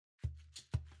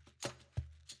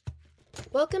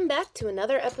Welcome back to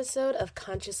another episode of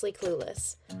Consciously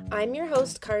Clueless. I'm your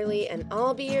host, Carly, and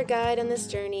I'll be your guide on this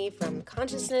journey from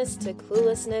consciousness to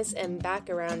cluelessness and back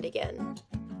around again.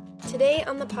 Today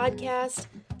on the podcast,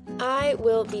 I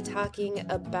will be talking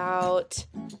about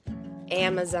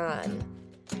Amazon,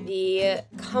 the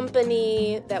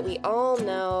company that we all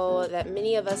know, that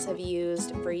many of us have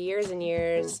used for years and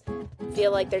years,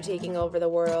 feel like they're taking over the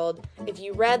world. If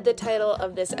you read the title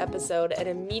of this episode and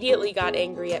immediately got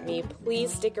angry at me,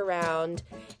 please stick around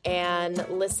and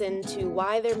listen to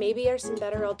why there maybe are some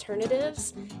better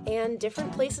alternatives and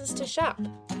different places to shop.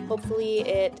 Hopefully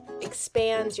it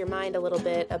expands your mind a little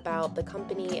bit about the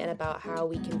company and about how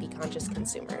we can be conscious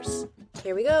consumers.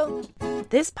 Here we go.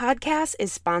 This podcast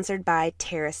is sponsored by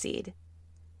TerraSeed.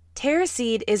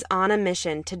 TerraSeed is on a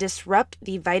mission to disrupt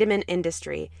the vitamin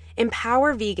industry,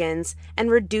 empower vegans,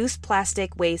 and reduce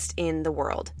plastic waste in the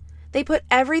world. They put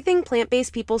everything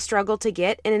plant-based people struggle to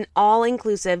get in an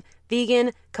all-inclusive,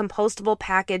 vegan, compostable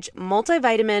package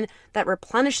multivitamin that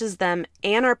replenishes them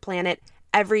and our planet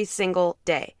every single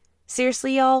day.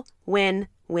 Seriously, y'all, win,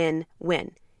 win,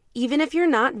 win. Even if you're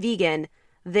not vegan,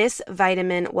 this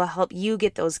vitamin will help you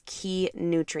get those key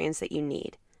nutrients that you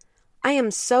need. I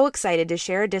am so excited to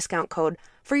share a discount code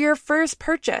for your first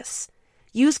purchase.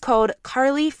 Use code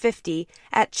CARLY50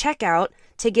 at checkout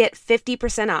to get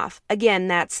 50% off. Again,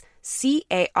 that's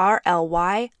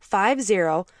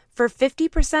CARLY50 for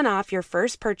 50% off your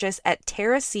first purchase at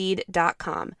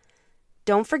terraseed.com.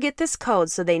 Don't forget this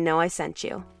code so they know I sent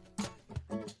you.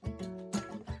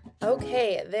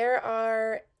 Okay, there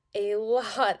are a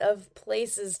lot of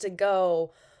places to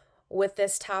go with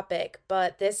this topic,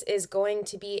 but this is going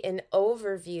to be an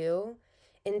overview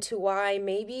into why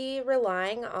maybe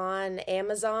relying on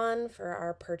Amazon for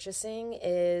our purchasing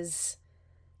is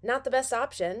not the best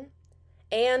option,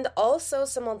 and also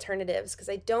some alternatives, because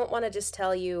I don't want to just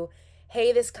tell you,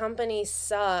 hey, this company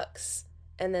sucks,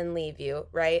 and then leave you,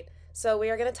 right? So we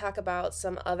are going to talk about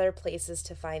some other places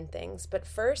to find things, but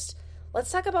first,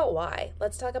 let's talk about why.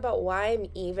 Let's talk about why I'm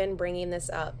even bringing this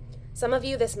up. Some of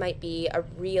you, this might be a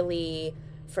really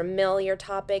familiar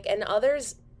topic, and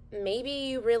others, maybe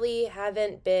you really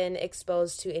haven't been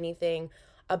exposed to anything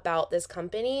about this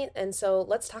company, and so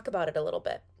let's talk about it a little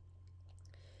bit.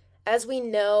 As we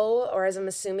know, or as I'm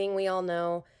assuming we all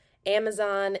know,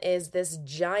 Amazon is this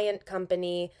giant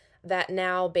company that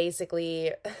now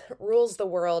basically rules the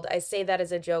world. I say that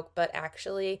as a joke, but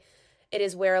actually it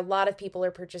is where a lot of people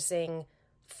are purchasing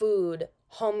food,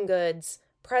 home goods,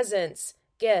 presents,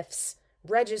 gifts,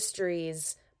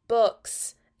 registries,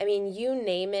 books. I mean, you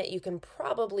name it, you can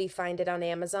probably find it on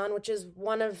Amazon, which is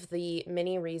one of the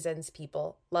many reasons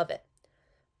people love it.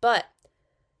 But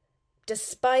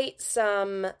despite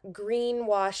some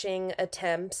greenwashing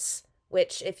attempts,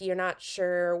 which if you're not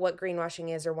sure what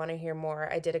greenwashing is or want to hear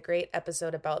more, I did a great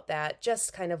episode about that,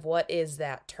 just kind of what is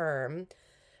that term.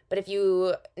 But if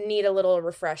you need a little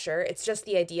refresher, it's just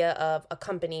the idea of a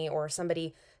company or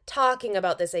somebody talking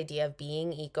about this idea of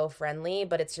being eco-friendly,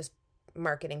 but it's just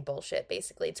marketing bullshit,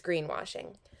 basically. It's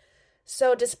greenwashing.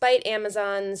 So despite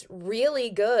Amazon's really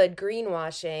good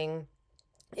greenwashing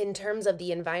in terms of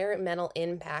the environmental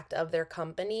impact of their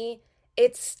company,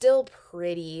 it's still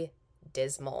pretty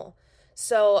dismal.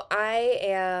 So I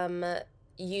am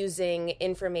using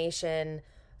information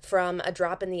from a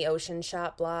Drop in the Ocean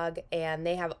Shop blog, and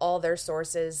they have all their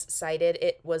sources cited.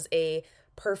 It was a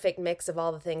perfect mix of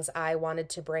all the things I wanted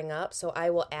to bring up, so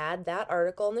I will add that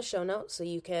article in the show notes so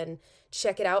you can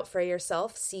check it out for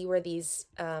yourself, see where these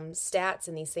stats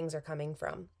and these things are coming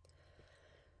from.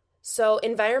 So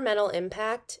environmental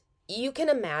impact, you can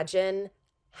imagine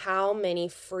how many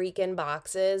freaking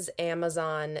boxes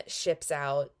Amazon ships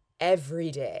out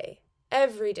every day.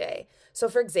 Every day. So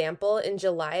for example, in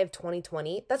July of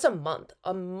 2020, that's a month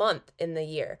in the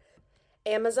year,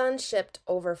 Amazon shipped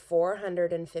over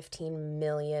 415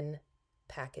 million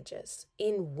packages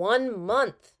in 1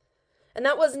 month. And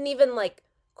that wasn't even like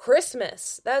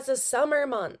Christmas. That's a summer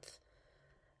month.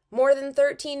 More than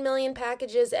 13 million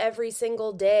packages every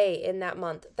single day in that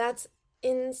month. That's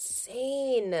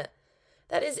insane.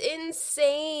 That is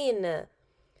insane.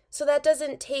 So that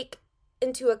doesn't take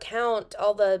into account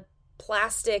all the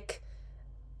plastic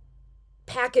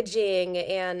packaging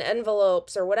and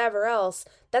envelopes or whatever else.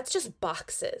 That's just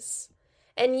boxes.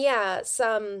 And yeah,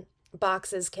 some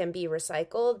boxes can be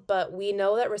recycled, but we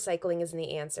know that recycling isn't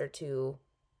the answer to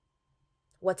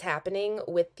what's happening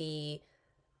with the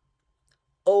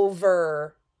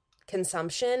over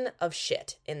consumption of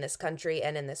shit in this country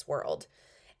and in this world.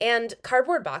 And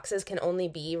cardboard boxes can only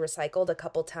be recycled a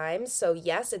couple times. So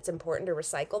yes, it's important to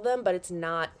recycle them, but it's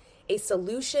not a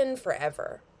solution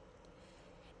forever.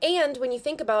 And when you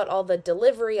think about all the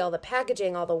delivery, all the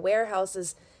packaging, all the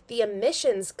warehouses, the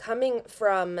emissions coming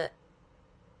from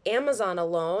Amazon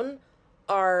alone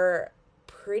are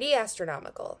pretty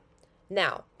astronomical.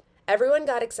 Now, everyone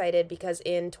got excited because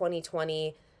in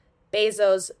 2020,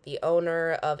 Bezos, the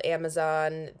owner of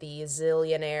Amazon, the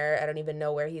zillionaire, I don't even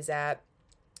know where he's at,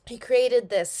 he created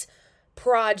this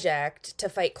project to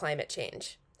fight climate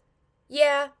change.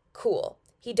 Yeah, cool.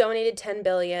 He donated $10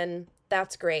 billion.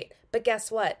 That's great. But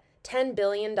guess what? $10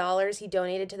 billion he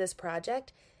donated to this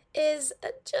project is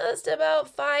just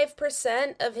about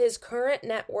 5% of his current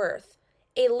net worth.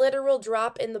 A literal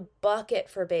drop in the bucket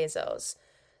for Bezos.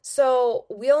 So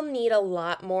we'll need a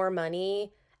lot more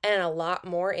money and a lot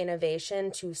more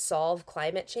innovation to solve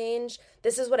climate change.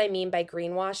 This is what I mean by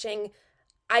greenwashing.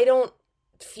 I don't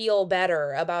feel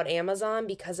better about Amazon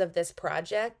because of this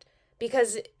project.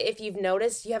 Because if you've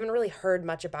noticed, you haven't really heard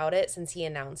much about it since he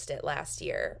announced it last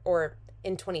year, or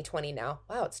in 2020 now.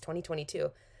 Wow, it's 2022.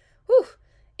 Whew,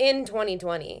 in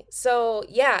 2020. So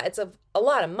yeah, it's a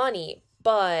lot of money,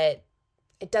 but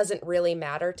it doesn't really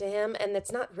matter to him, and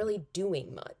it's not really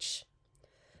doing much.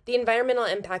 The environmental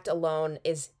impact alone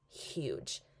is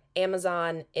huge.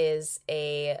 Amazon is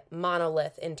a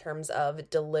monolith in terms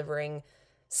of delivering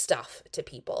stuff to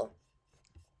people.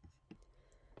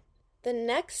 The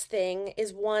next thing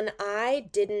is one I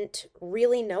didn't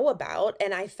really know about,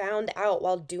 and I found out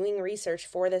while doing research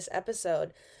for this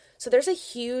episode. So there's a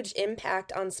huge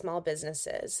impact on small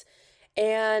businesses.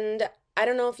 And I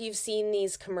don't know if you've seen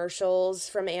these commercials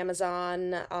from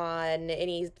Amazon on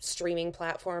any streaming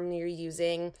platform you're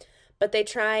using, but they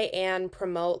try and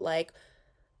promote like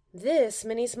this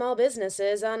many small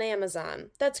businesses on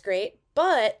Amazon. That's great.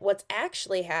 But what's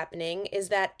actually happening is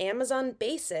that Amazon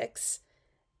Basics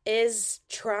is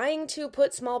trying to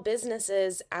put small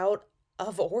businesses out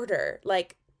of order,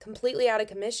 like completely out of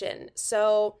commission.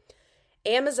 So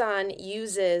Amazon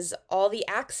uses all the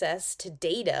access to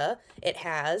data it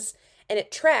has, and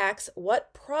it tracks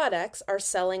what products are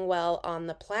selling well on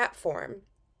the platform.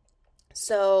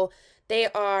 So they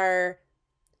are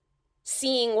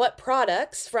seeing what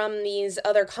products from these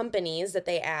other companies that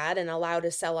they add and allow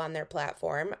to sell on their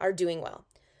platform are doing well.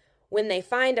 When they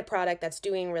find a product that's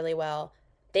doing really well,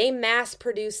 they mass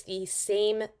produce the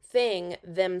same thing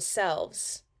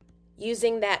themselves,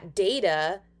 using that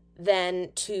data then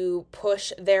to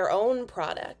push their own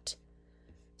product.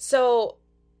 So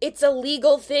it's a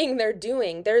legal thing they're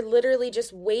doing. They're literally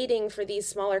just waiting for these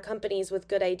smaller companies with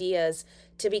good ideas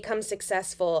to become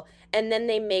successful, and then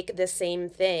they make the same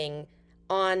thing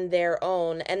on their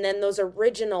own, and then those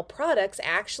original products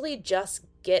actually just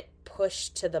get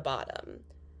pushed to the bottom.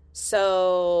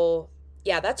 So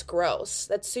yeah, that's gross.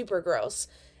 That's super gross.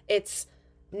 It's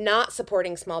not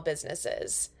supporting small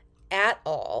businesses at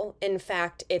all. In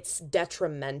fact, it's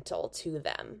detrimental to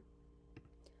them.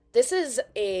 This is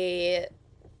a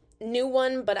new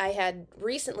one, but I had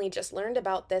recently just learned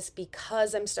about this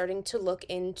because I'm starting to look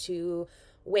into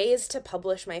ways to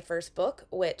publish my first book,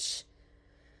 which,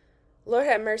 Lord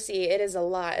have mercy, it is a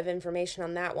lot of information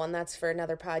on that one. That's for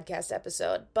another podcast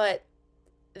episode. But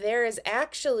there is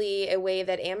actually a way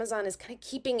that Amazon is kind of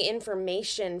keeping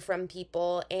information from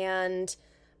people and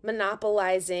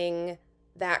monopolizing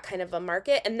that kind of a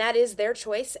market. And that is their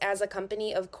choice as a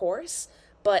company, of course.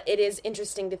 But it is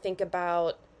interesting to think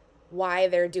about why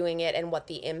they're doing it and what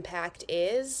the impact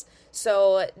is.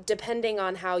 So depending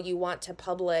on how you want to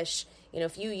publish,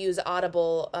 if you use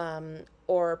Audible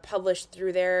or publish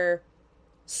through their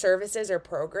services or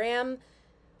program,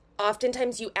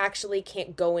 oftentimes you actually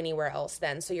can't go anywhere else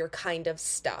then, so you're kind of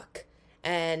stuck.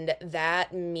 And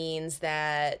that means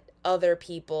that other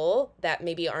people that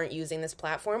maybe aren't using this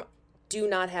platform do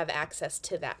not have access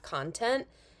to that content,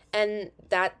 and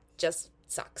that just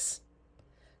sucks.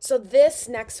 So this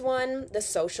next one, the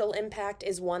social impact,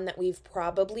 is one that we've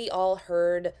probably all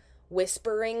heard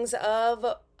whisperings of.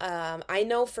 I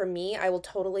know for me, I will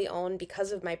totally own,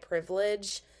 because of my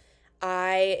privilege,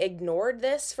 I ignored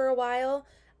this for a while.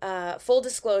 Full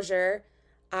disclosure,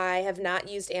 I have not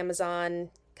used Amazon,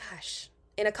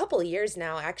 in a couple of years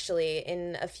now, actually.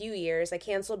 In a few years. I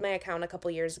canceled my account a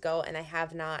couple years ago, and I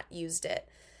have not used it.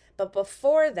 But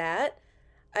before that,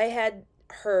 I had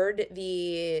heard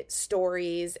the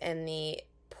stories and the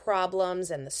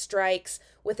problems and the strikes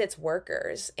with its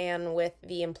workers and with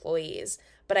the employees.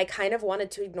 But I kind of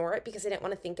wanted to ignore it because I didn't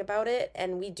want to think about it.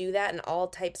 And we do that in all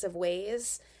types of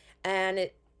ways. And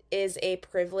it is a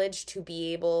privilege to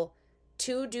be able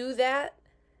to do that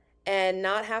and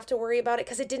not have to worry about it,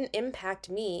 because it didn't impact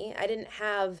me. I didn't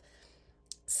have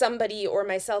somebody or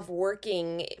myself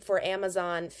working for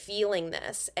Amazon feeling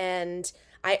this, and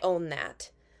I own that.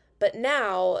 But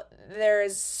now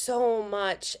there's so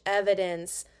much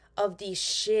evidence of the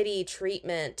shitty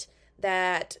treatment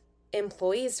that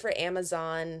employees for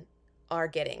Amazon are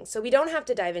getting. So we don't have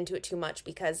to dive into it too much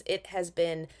because it has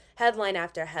been headline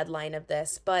after headline of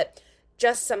this, but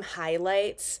just some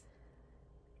highlights.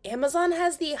 Amazon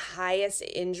has the highest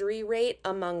injury rate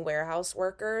among warehouse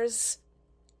workers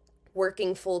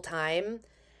working full time,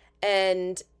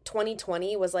 and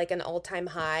 2020 was like an all-time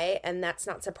high, and that's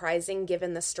not surprising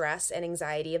given the stress and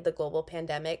anxiety of the global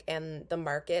pandemic and the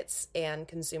markets and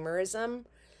consumerism.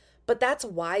 But that's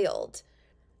wild.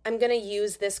 I'm going to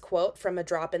use this quote from a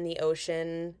Drop in the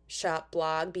Ocean shop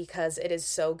blog because it is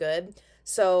so good.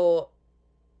 So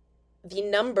the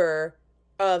number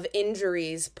of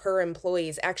injuries per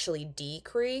employees actually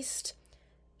decreased.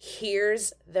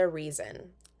 Here's the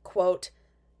reason. Quote,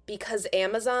 because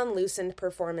Amazon loosened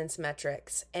performance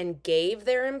metrics and gave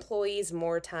their employees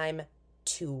more time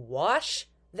to wash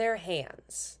their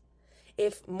hands.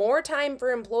 If more time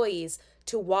for employees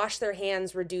to wash their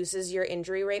hands reduces your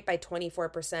injury rate by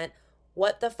 24%,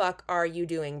 what the fuck are you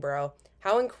doing, bro?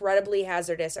 How incredibly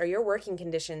hazardous are your working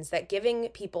conditions that giving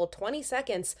people 20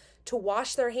 seconds to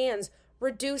wash their hands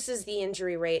reduces the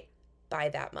injury rate by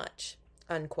that much?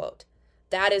 Unquote.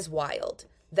 That is wild.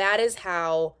 That is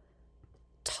how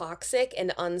toxic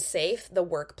and unsafe the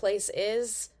workplace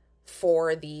is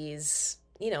for these,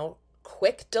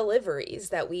 quick deliveries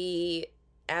that we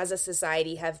as a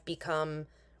society have become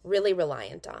really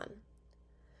reliant on.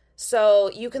 So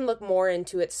you can look more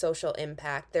into its social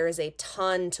impact. There is a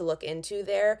ton to look into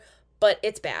there, but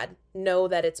it's bad. Know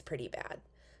that it's pretty bad.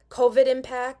 COVID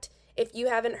impact, if you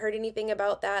haven't heard anything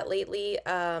about that lately,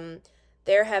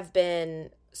 there have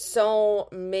been so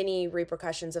many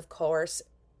repercussions, of course,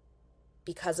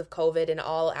 because of COVID in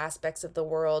all aspects of the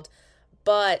world,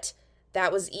 but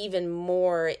that was even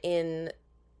more in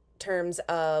terms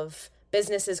of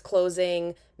businesses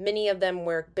closing. Many of them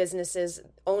were businesses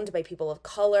owned by people of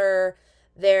color.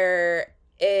 There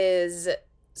is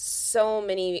so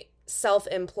many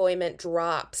self-employment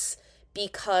drops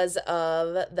because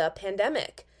of the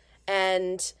pandemic.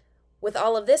 And with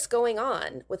all of this going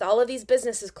on, with all of these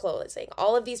businesses closing,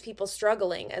 all of these people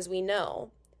struggling, as we know,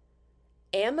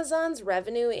 Amazon's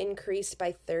revenue increased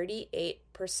by 38%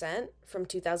 from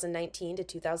 2019 to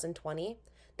 2020.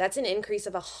 That's an increase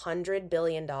of $100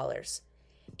 billion.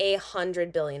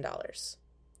 $100 billion.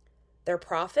 Their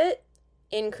profit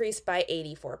increased by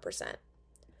 84%.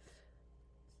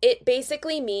 It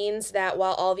basically means that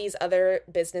while all these other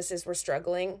businesses were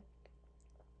struggling,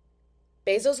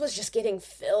 Bezos was just getting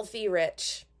filthy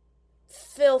rich,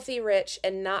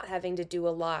 and not having to do a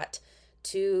lot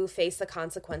to face the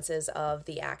consequences of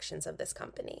the actions of this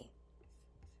company.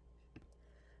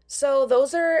 So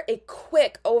those are a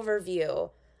quick overview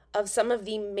of some of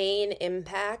the main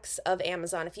impacts of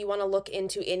Amazon. If you want to look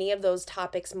into any of those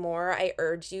topics more, I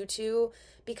urge you to,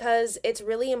 because it's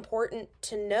really important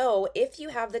to know, if you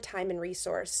have the time and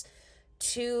resource,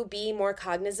 to be more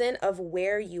cognizant of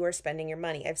where you are spending your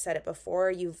money. I've said it before,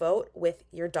 you vote with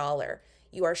your dollar.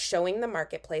 You are showing the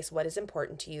marketplace what is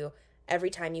important to you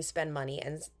every time you spend money.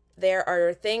 And there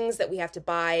are things that we have to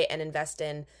buy and invest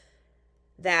in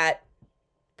that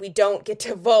we don't get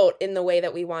to vote in the way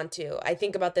that we want to. I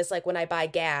think about this like when I buy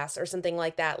gas or something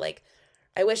like that. Like,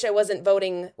 I wish I wasn't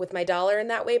voting with my dollar in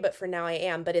that way, but for now I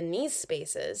am. But in these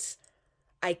spaces,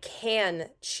 I can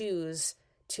choose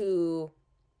to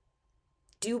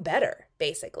do better,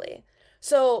 basically.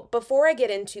 So before I get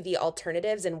into the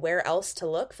alternatives and where else to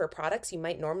look for products you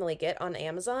might normally get on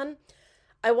Amazon,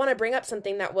 I want to bring up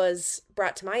something that was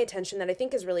brought to my attention that I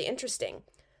think is really interesting.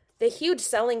 The huge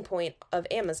selling point of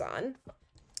Amazon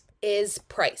is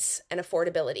price and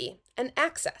affordability and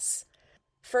access.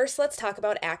 First, let's talk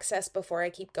about access before I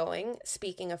keep going.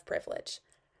 Speaking of privilege,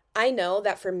 I know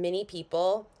that for many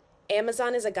people,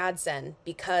 Amazon is a godsend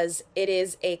because it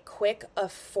is a quick,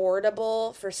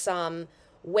 affordable, for some,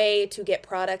 way to get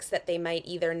products that they might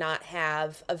either not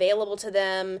have available to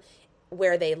them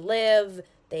where they live.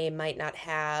 They might not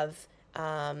have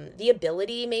the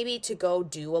ability maybe to go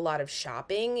do a lot of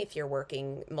shopping if you're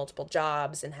working multiple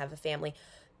jobs and have a family.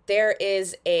 There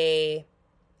is a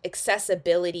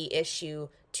accessibility issue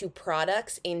to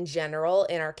products in general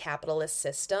in our capitalist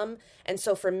system. And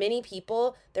so for many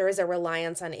people, there is a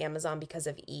reliance on Amazon because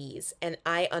of ease. And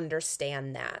I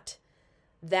understand that.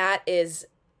 That is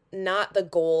not the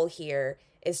goal here,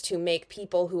 is to make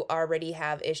people who already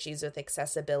have issues with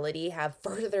accessibility have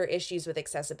further issues with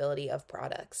accessibility of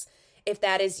products. If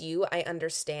that is you, I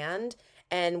understand.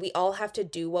 And we all have to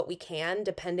do what we can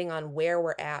depending on where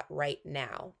we're at right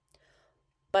now.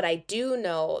 But I do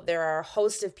know there are a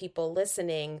host of people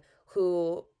listening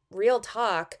who real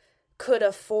talk, could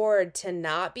afford to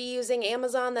not be using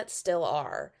Amazon that still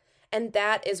are. And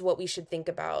that is what we should think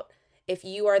about. If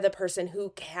you are the person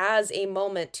who has a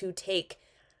moment to take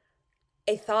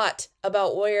a thought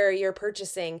about where you're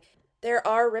purchasing, there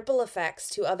are ripple effects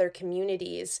to other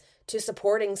communities, to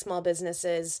supporting small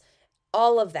businesses,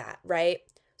 all of that, right?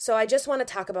 So I just want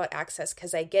to talk about access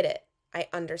because I get it. I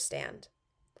understand.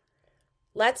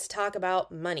 Let's talk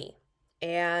about money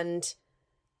and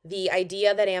the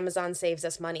idea that Amazon saves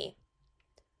us money.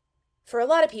 For a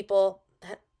lot of people,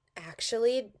 that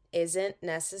actually isn't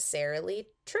necessarily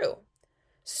true.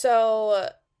 So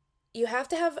you have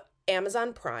to have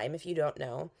Amazon Prime, if you don't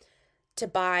know, to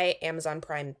buy Amazon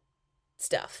Prime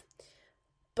stuff.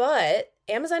 But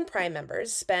Amazon Prime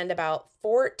members spend about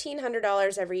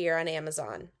 $1,400 every year on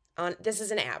Amazon. This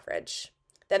is an average.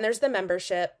 Then there's the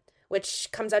membership, which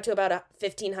comes out to about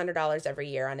 $1,500 every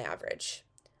year on average.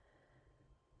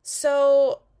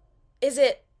 So is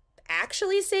it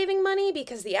actually saving money?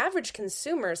 Because the average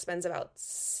consumer spends about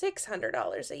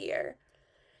 $600 a year.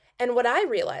 And what I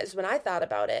realized when I thought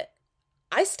about it,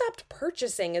 I stopped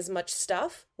purchasing as much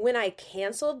stuff when I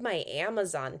canceled my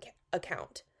Amazon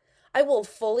account. I will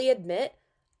fully admit,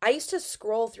 I used to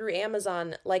scroll through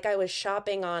Amazon like I was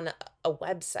shopping on a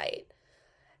website.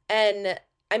 And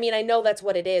I mean, I know that's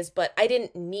what it is, but I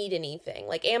didn't need anything.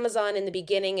 Like Amazon in the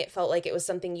beginning, it felt like it was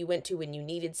something you went to when you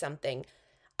needed something.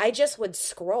 I just would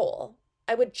scroll.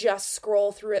 I would just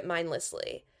scroll through it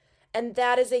mindlessly. And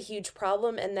that is a huge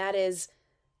problem, and that is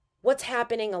what's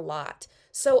happening a lot.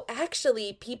 So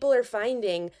actually, people are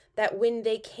finding that when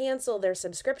they cancel their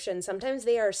subscription, sometimes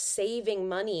they are saving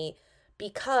money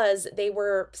because they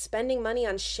were spending money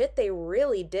on shit they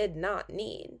really did not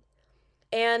need.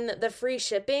 And the free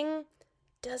shipping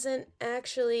doesn't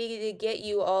actually get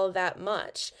you all that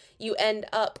much. You end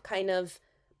up kind of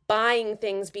buying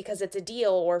things because it's a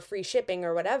deal or free shipping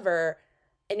or whatever,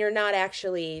 and you're not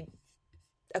actually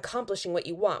accomplishing what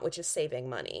you want, which is saving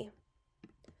money.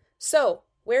 So,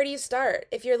 where do you start?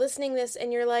 If you're listening to this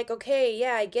and you're like, okay,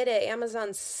 yeah, I get it,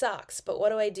 Amazon sucks, but what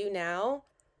do I do now?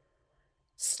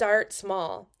 Start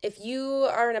small. If you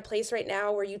are in a place right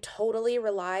now where you totally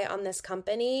rely on this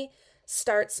company,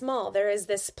 start small. There is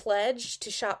this pledge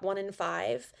to shop 1 in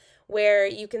 5 where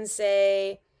you can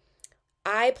say,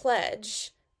 I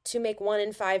pledge to make 1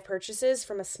 in 5 purchases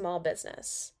from a small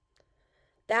business.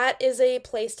 That is a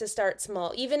place to start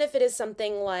small, even if it is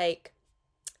something like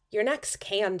your next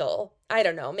candle. I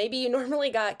don't know, maybe you normally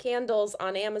got candles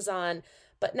on Amazon,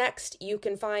 but next you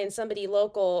can find somebody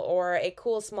local or a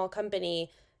cool small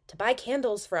company to buy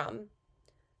candles from.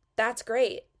 That's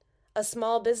great. A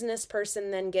small business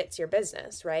person then gets your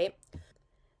business, right?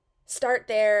 Start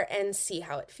there and see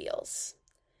how it feels.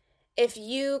 If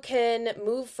you can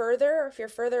move further, or if you're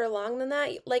further along than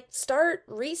that, like start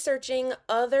researching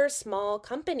other small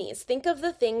companies. Think of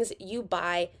the things you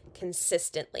buy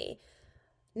consistently.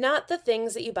 Not the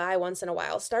things that you buy once in a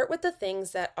while. Start with the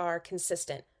things that are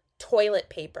consistent. Toilet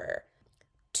paper,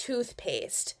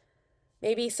 toothpaste,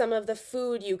 maybe some of the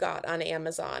food you got on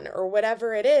Amazon or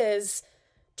whatever it is.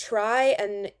 Try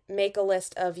and make a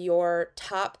list of your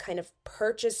top kind of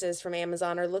purchases from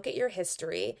Amazon or look at your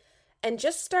history and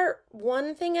just start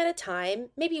one thing at a time,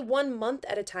 maybe 1 month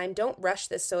at a time. Don't rush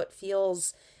this so it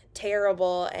feels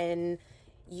terrible and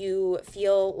you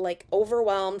feel like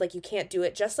overwhelmed, like you can't do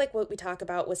it, just like what we talk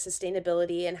about with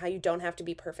sustainability and how you don't have to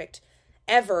be perfect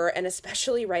ever, and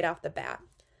especially right off the bat.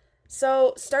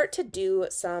 So start to do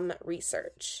some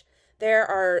research. There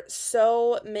are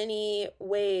so many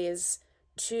ways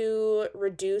to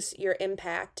reduce your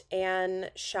impact,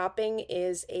 and shopping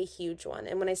is a huge one.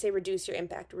 And when I say reduce your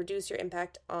impact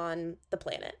on the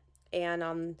planet and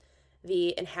on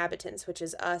the inhabitants, which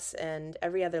is us and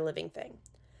every other living thing.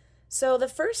 So the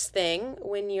first thing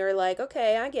when you're like,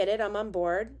 okay, I get it, I'm on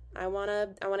board, I want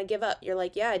to give up. You're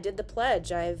like, yeah, I did the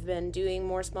pledge. I've been doing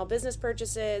more small business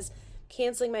purchases,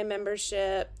 canceling my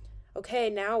membership. Okay,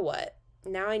 now what?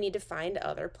 Now I need to find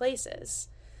other places.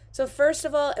 So first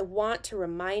of all, I want to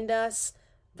remind us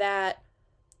that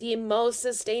the most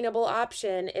sustainable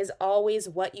option is always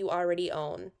what you already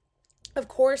own. Of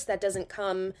course, that doesn't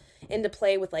come into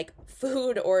play with like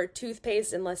food or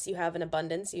toothpaste unless you have an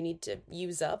abundance you need to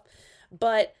use up.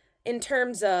 But in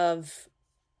terms of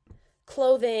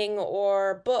clothing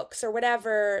or books or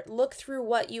whatever, look through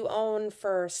what you own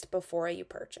first before you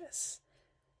purchase.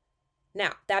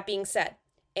 Now, that being said,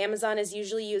 Amazon is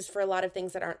usually used for a lot of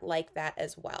things that aren't like that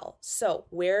as well. So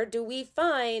where do we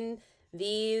find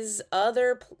these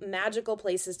other magical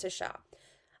places to shop?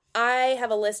 I have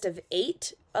a list of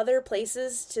 8 other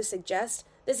places to suggest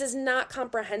This is not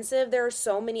comprehensive. There are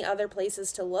so many other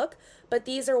places to look, but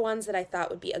these are ones that I thought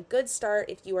would be a good start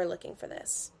if you are looking for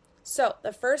this. So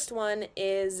the first one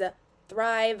is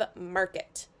Thrive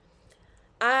Market.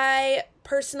 I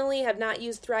personally have not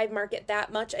used Thrive Market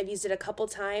that much. I've used it a couple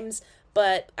times,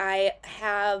 but I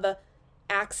have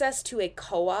access to a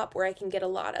co-op where I can get a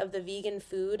lot of the vegan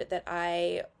food that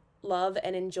I love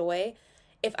and enjoy.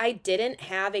 If I didn't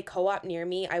have a co-op near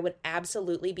me, I would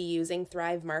absolutely be using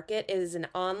Thrive Market. It is an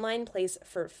online place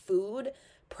for food.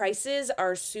 Prices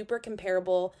are super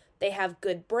comparable. They have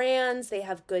good brands, they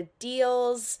have good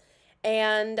deals,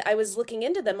 and I was looking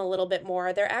into them a little bit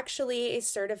more. They're actually a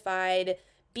certified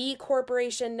B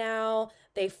Corporation now.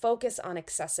 They focus on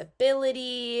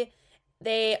accessibility.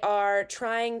 They are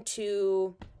trying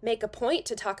to make a point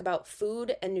to talk about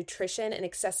food and nutrition and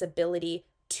accessibility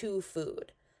to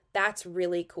food. That's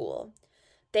really cool.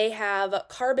 They have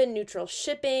carbon neutral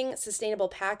shipping, sustainable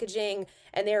packaging,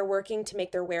 and they are working to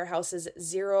make their warehouses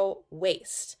zero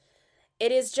waste.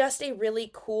 It is just a really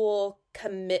cool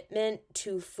commitment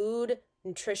to food,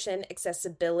 nutrition,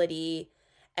 accessibility,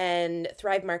 and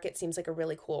Thrive Market seems like a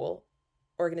really cool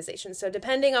organization. So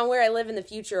depending on where I live in the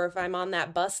future, or if I'm on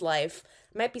that bus life,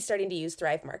 I might be starting to use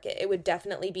Thrive Market. It would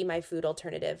definitely be my food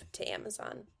alternative to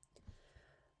Amazon.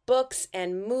 Books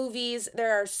and movies.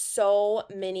 There are so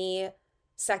many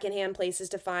secondhand places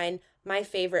to find. My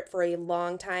favorite for a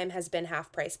long time has been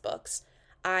Half Price Books.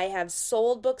 I have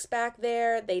sold books back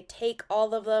there. They take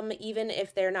all of them, even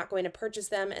if they're not going to purchase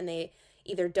them, and they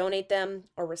either donate them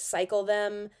or recycle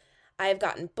them. I have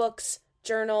gotten books,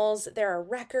 journals. There are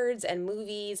records and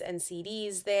movies and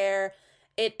CDs there.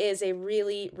 It is a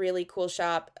really, really cool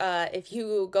shop. If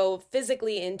you go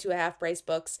physically into a Half Price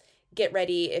Books, get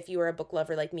ready if you are a book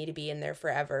lover like me to be in there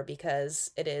forever, because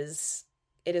it is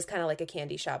kind of like a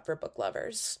candy shop for book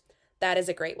lovers. That is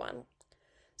a great one.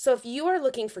 So if you are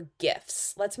looking for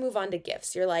gifts, let's move on to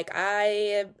gifts. You're like,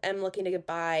 I am looking to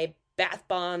buy bath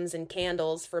bombs and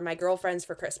candles for my girlfriends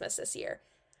for Christmas this year.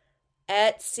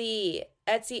 Etsy.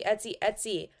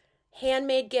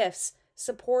 Handmade gifts,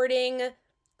 supporting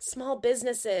small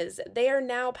businesses. They are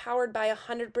now powered by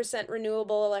 100%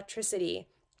 renewable electricity.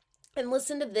 And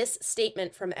listen to this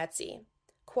statement from Etsy.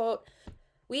 Quote,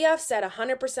 "We offset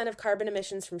 100% of carbon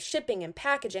emissions from shipping and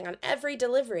packaging on every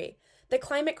delivery. The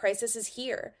climate crisis is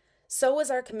here. So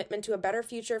is our commitment to a better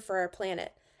future for our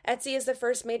planet. Etsy is the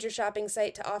first major shopping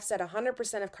site to offset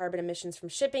 100% of carbon emissions from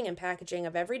shipping and packaging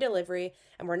of every delivery,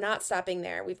 and we're not stopping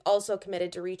there. We've also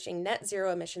committed to reaching net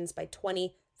zero emissions by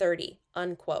 2030,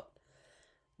 unquote.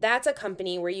 That's a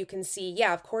company where you can see,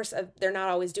 yeah, of course, they're not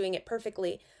always doing it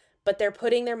perfectly, but they're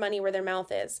putting their money where their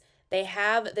mouth is. They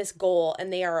have this goal,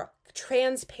 and they are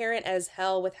transparent as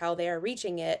hell with how they are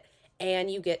reaching it, and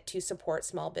you get to support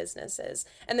small businesses.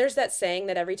 And there's that saying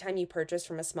that every time you purchase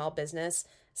from a small business,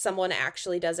 someone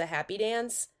actually does a happy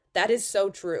dance. That is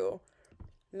so true.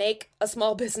 Make a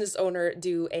small business owner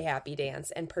do a happy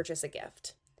dance and purchase a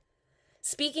gift.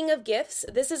 Speaking of gifts,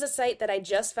 this is a site that I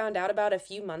just found out about a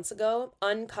few months ago,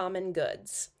 Uncommon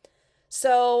Goods.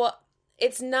 So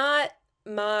it's not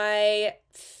my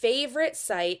favorite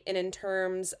site in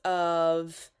terms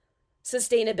of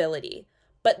sustainability,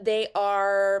 but they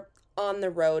are on the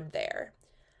road there.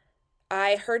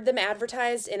 I heard them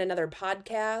advertised in another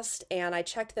podcast, and I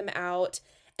checked them out,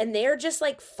 and they're just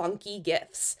like funky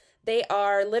gifts. They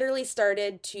are literally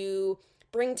started to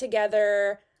bring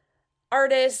together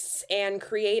artists and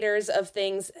creators of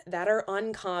things that are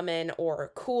uncommon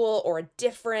or cool or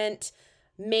different,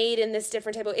 made in this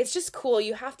different type of, it's just cool.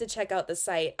 You have to check out the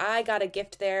site. I got a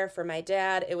gift there for my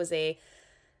dad. It was a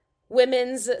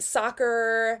women's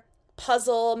soccer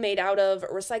puzzle made out of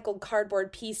recycled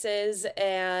cardboard pieces,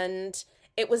 and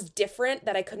it was different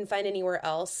that I couldn't find anywhere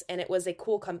else, and it was a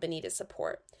cool company to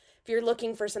support. If you're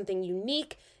looking for something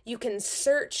unique, you can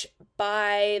search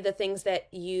by the things that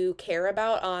you care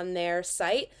about on their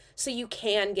site, so you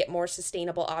can get more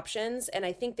sustainable options, and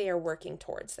I think they are working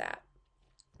towards that.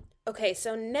 Okay,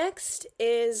 so next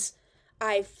is,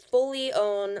 I fully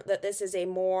own that this is a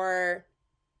more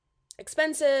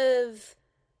expensive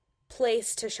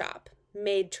place to shop,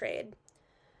 Made Trade.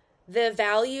 The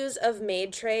values of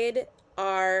Made Trade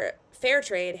are fair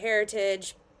trade,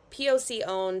 heritage, POC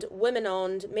owned, women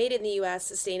owned, made in the US,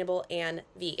 sustainable, and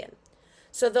vegan.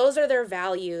 So those are their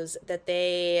values, that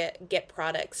they get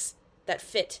products that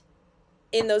fit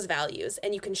in those values.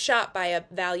 And you can shop by a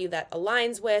value that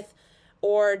aligns with,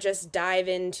 or just dive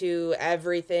into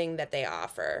everything that they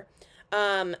offer.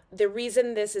 The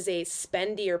reason this is a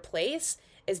spendier place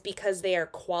is because they are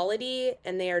quality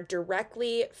and they are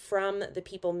directly from the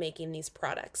people making these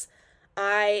products.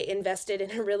 I invested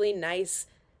in a really nice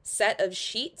set of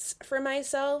sheets for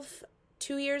myself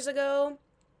 2 years ago.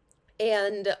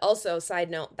 And also, side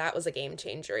note, that was a game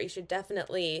changer. You should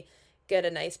definitely get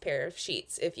a nice pair of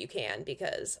sheets if you can,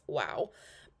 because wow.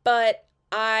 But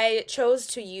I chose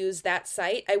to use that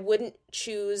site. I wouldn't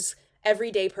choose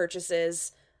everyday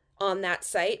purchases on that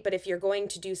site, but if you're going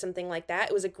to do something like that,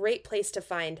 it was a great place to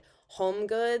find home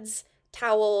goods,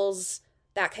 towels,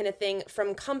 that kind of thing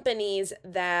from companies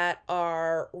that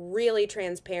are really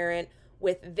transparent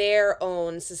with their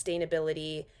own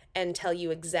sustainability and tell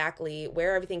you exactly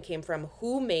where everything came from,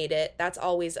 who made it. That's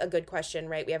always a good question,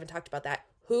 right? We haven't talked about that.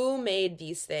 Who made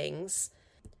these things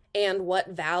and what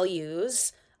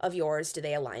values of yours do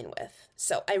they align with?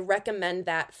 So I recommend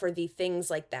that for the things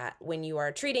like that. When you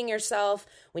are treating yourself,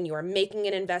 when you are making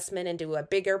an investment into a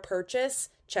bigger purchase,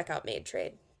 check out Made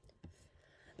Trade.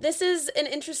 This is an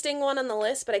interesting one on the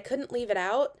list, but I couldn't leave it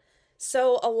out.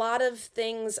 So a lot of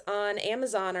things on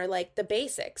Amazon are like the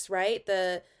basics, right?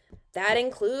 That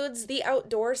includes the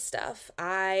outdoor stuff.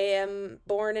 I am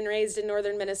born and raised in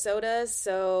northern Minnesota,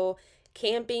 so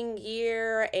camping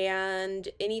gear and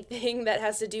anything that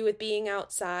has to do with being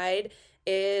outside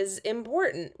is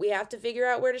important. We have to figure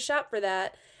out where to shop for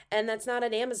that, and that's not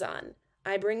at Amazon.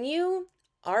 I bring you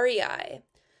REI.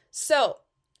 So,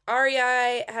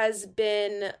 REI has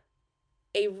been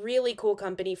a really cool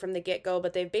company from the get-go,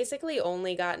 but they've basically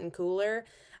only gotten cooler.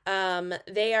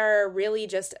 They are really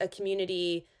just a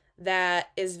community that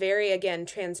is very, again,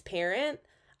 transparent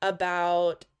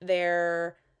about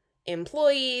their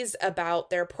employees, about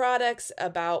their products,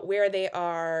 about where they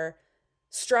are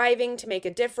striving to make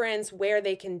a difference, where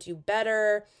they can do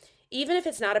better. Even if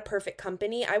it's not a perfect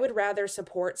company, I would rather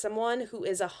support someone who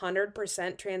is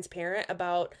 100% transparent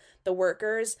about the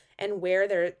workers and where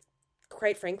their,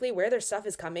 quite frankly, where their stuff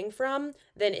is coming from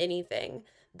than anything.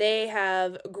 They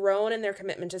have grown in their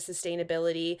commitment to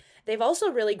sustainability. They've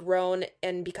also really grown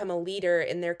and become a leader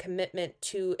in their commitment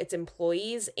to its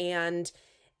employees and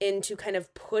into kind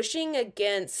of pushing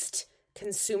against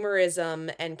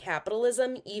consumerism and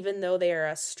capitalism, even though they are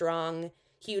a strong,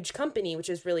 huge company, which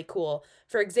is really cool.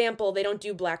 For example, they don't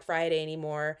do Black Friday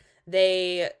anymore.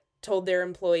 They told their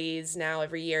employees now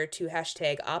every year to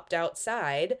hashtag opt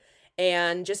outside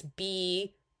and just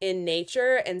be in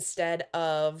nature instead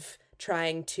of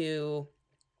trying to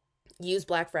use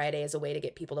Black Friday as a way to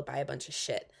get people to buy a bunch of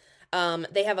shit.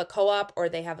 They have a co-op, or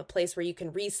they have a place where you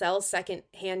can resell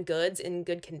second-hand goods in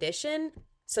good condition.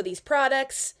 So these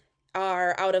products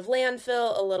are out of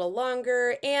landfill a little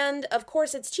longer, and of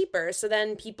course it's cheaper, so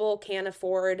then people can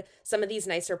afford some of these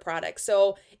nicer products.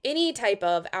 So any type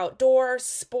of outdoor,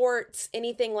 sports,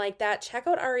 anything like that, check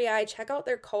out REI, check out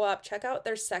their co-op, check out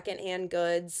their second-hand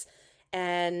goods,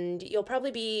 and you'll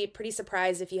probably be pretty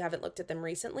surprised if you haven't looked at them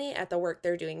recently at the work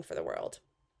they're doing for the world.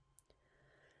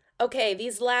 Okay,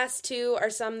 these last two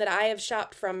are some that I have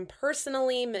shopped from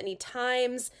personally many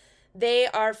times. They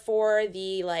are for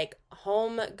the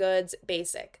home goods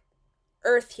basic.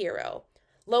 Earth Hero,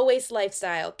 low waste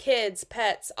lifestyle, kids,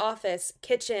 pets, office,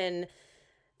 kitchen.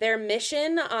 Their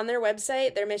mission on their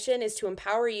website, their mission is to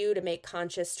empower you to make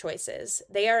conscious choices.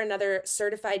 They are another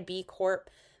certified B Corp.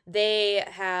 They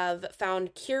have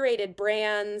found curated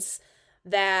brands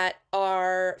that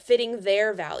are fitting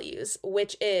their values,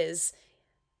 which is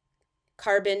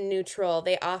carbon neutral.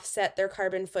 They offset their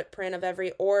carbon footprint of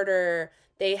every order.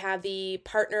 They have the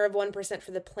partner of 1%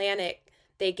 for the planet.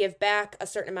 They give back a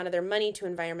certain amount of their money to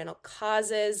environmental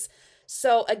causes.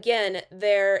 So again,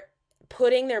 they're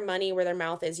putting their money where their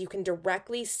mouth is. You can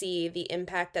directly see the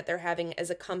impact that they're having as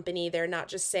a company. They're not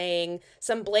just saying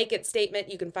some blanket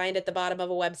statement you can find at the bottom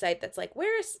of a website that's like,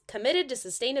 we're committed to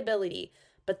sustainability,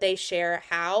 but they share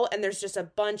how, and there's just a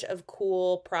bunch of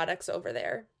cool products over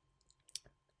there.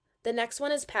 The next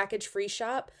one is Package Free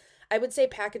Shop. I would say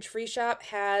Package Free Shop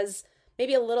has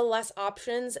maybe a little less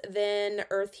options than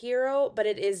Earth Hero, but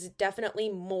it is definitely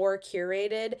more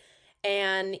curated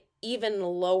and even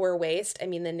lower waste. I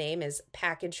mean, the name is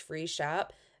Package Free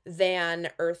Shop than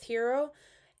Earth Hero.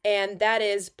 And that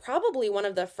is probably one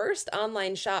of the first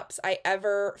online shops I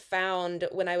ever found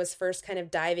when I was first kind of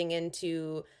diving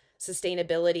into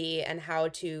sustainability and how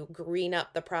to green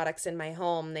up the products in my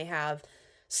home. They have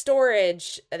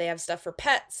storage, they have stuff for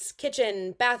pets,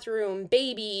 kitchen, bathroom,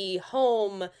 baby,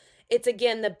 home. It's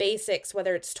again the basics,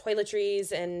 whether it's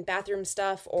toiletries and bathroom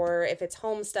stuff, or if it's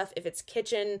home stuff, if it's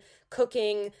kitchen,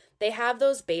 cooking. They have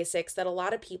those basics that a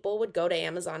lot of people would go to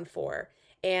Amazon for,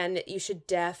 and you should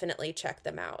definitely check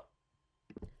them out.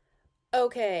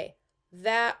 Okay,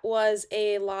 that was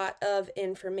a lot of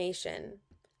information.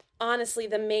 Honestly,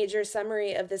 the major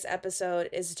summary of this episode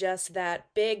is just that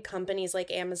big companies like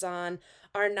Amazon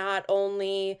are not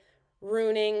only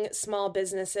ruining small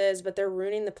businesses, but they're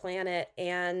ruining the planet,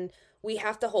 and we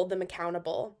have to hold them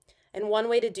accountable. And one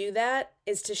way to do that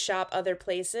is to shop other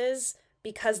places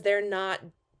because they're not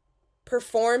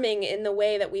performing in the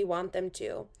way that we want them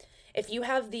to. If you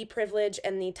have the privilege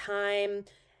and the time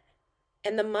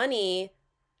and the money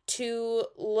to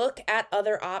look at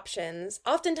other options,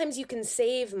 oftentimes you can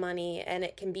save money and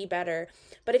it can be better.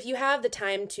 But if you have the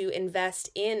time to invest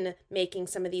in making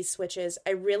some of these switches, I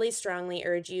really strongly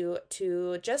urge you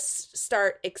to just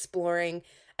start exploring.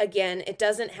 Again, it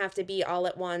doesn't have to be all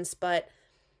at once, but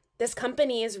this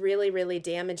company is really, really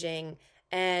damaging.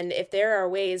 And if there are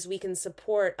ways we can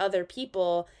support other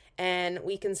people and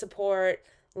we can support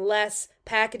less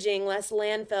packaging, less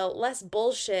landfill, less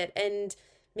bullshit, and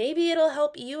maybe it'll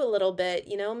help you a little bit,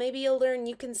 maybe you'll learn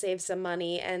you can save some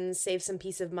money and save some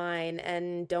peace of mind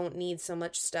and don't need so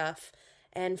much stuff,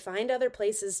 and find other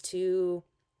places to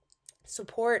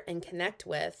support and connect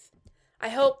with. I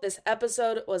hope this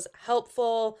episode was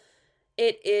helpful.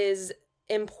 It is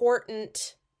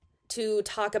important to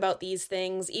talk about these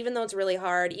things, even though it's really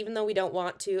hard, even though we don't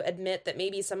want to admit that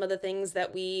maybe some of the things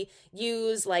that we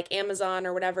use, like Amazon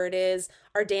or whatever it is,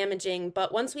 are damaging.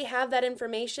 But once we have that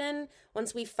information,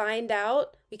 once we find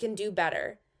out, we can do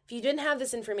better. If you didn't have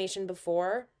this information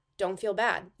before, don't feel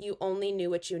bad. You only knew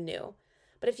what you knew.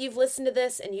 But if you've listened to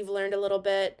this and you've learned a little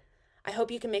bit, I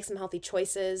hope you can make some healthy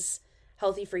choices.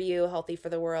 Healthy for you, healthy for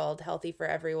the world, healthy for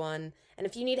everyone. And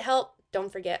if you need help, don't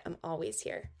forget, I'm always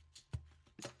here.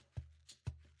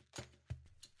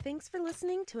 Thanks for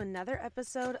listening to another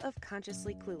episode of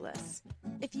Consciously Clueless.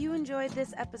 If you enjoyed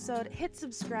this episode, hit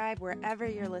subscribe wherever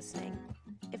you're listening.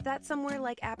 If that's somewhere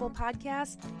like Apple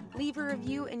Podcasts, leave a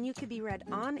review and you could be read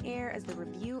on air as the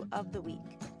review of the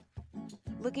week.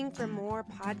 Looking for more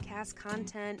podcast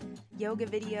content, yoga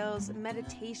videos,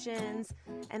 meditations,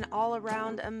 and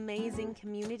all-around amazing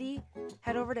community?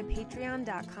 Head over to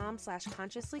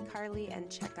patreon.com/consciouslycarly and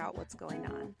check out what's going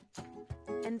on.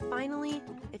 And finally,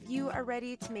 if you are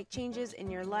ready to make changes in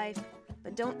your life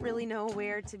but don't really know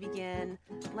where to begin,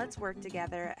 let's work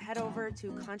together. Head over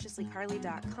to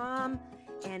consciouslycarly.com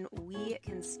and we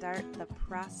can start the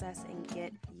process and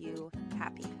get you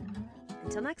happy.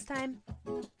 Until next time.